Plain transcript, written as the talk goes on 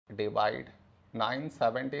divide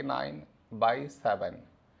 979 by 7.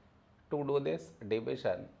 To do this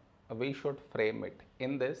division, we should frame it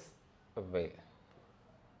in this way.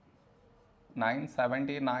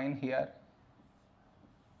 979 here,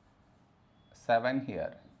 7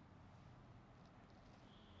 here.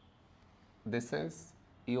 This is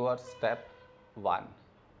your step 1.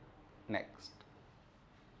 Next,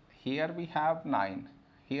 here we have 9,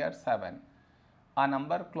 here 7. A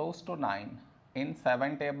number close to 9 in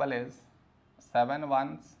 7 table is 7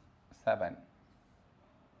 ones 7.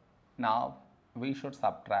 Now we should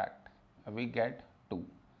subtract, we get 2.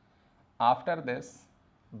 After this,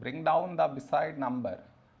 bring down the beside number,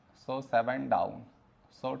 so 7 down,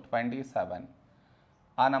 so 27.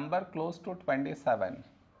 A number close to 27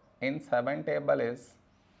 in 7 table is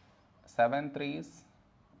 7 threes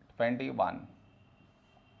 21.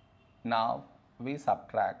 Now we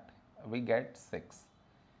subtract, we get 6.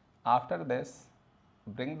 After this,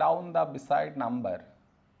 bring down the beside number,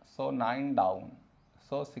 so 9 down,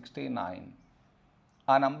 so 69.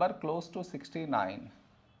 A number close to 69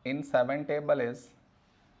 in 7 table is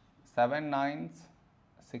 7 nines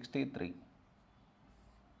 63.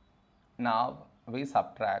 Now we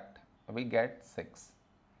subtract, we get 6.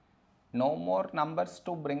 No more numbers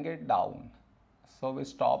to bring it down, so we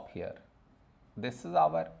stop here. This is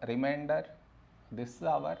our remainder, this is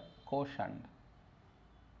our quotient.